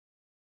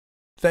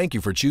Thank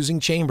you for choosing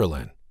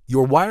Chamberlain.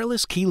 Your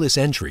wireless keyless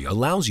entry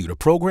allows you to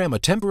program a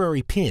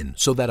temporary PIN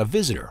so that a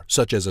visitor,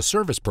 such as a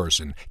service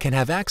person, can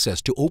have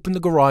access to open the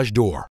garage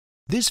door.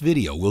 This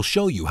video will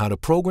show you how to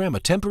program a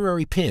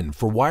temporary PIN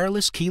for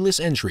wireless keyless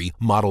entry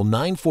Model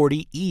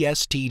 940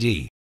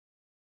 ESTD.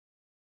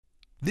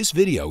 This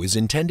video is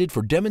intended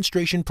for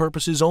demonstration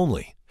purposes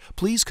only.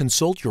 Please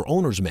consult your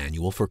owner's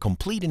manual for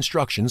complete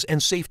instructions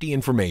and safety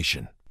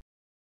information.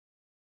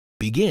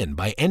 Begin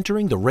by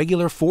entering the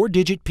regular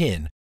 4-digit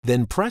PIN,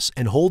 then press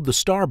and hold the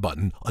star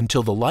button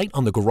until the light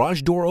on the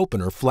garage door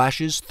opener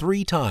flashes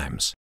 3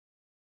 times.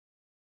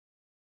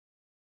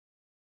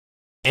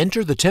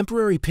 Enter the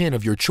temporary PIN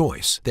of your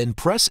choice, then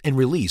press and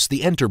release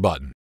the Enter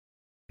button.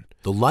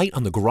 The light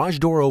on the garage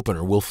door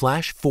opener will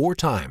flash 4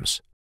 times.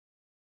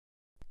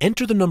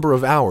 Enter the number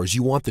of hours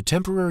you want the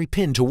temporary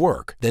PIN to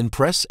work, then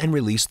press and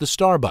release the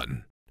star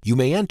button. You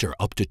may enter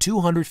up to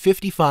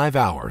 255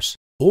 hours.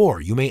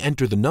 Or you may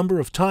enter the number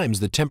of times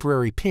the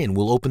temporary PIN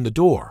will open the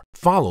door,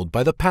 followed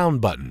by the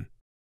pound button.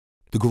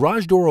 The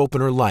garage door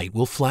opener light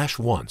will flash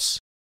once.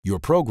 Your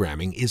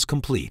programming is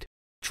complete.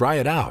 Try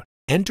it out.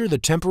 Enter the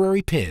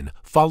temporary PIN,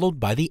 followed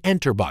by the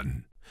Enter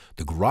button.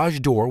 The garage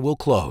door will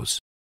close.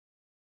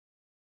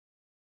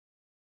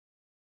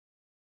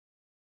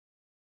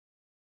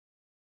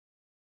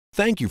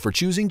 Thank you for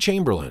choosing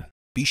Chamberlain.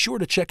 Be sure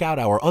to check out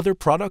our other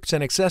products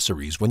and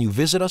accessories when you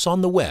visit us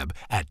on the web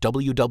at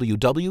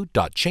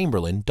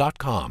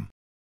www.chamberlain.com.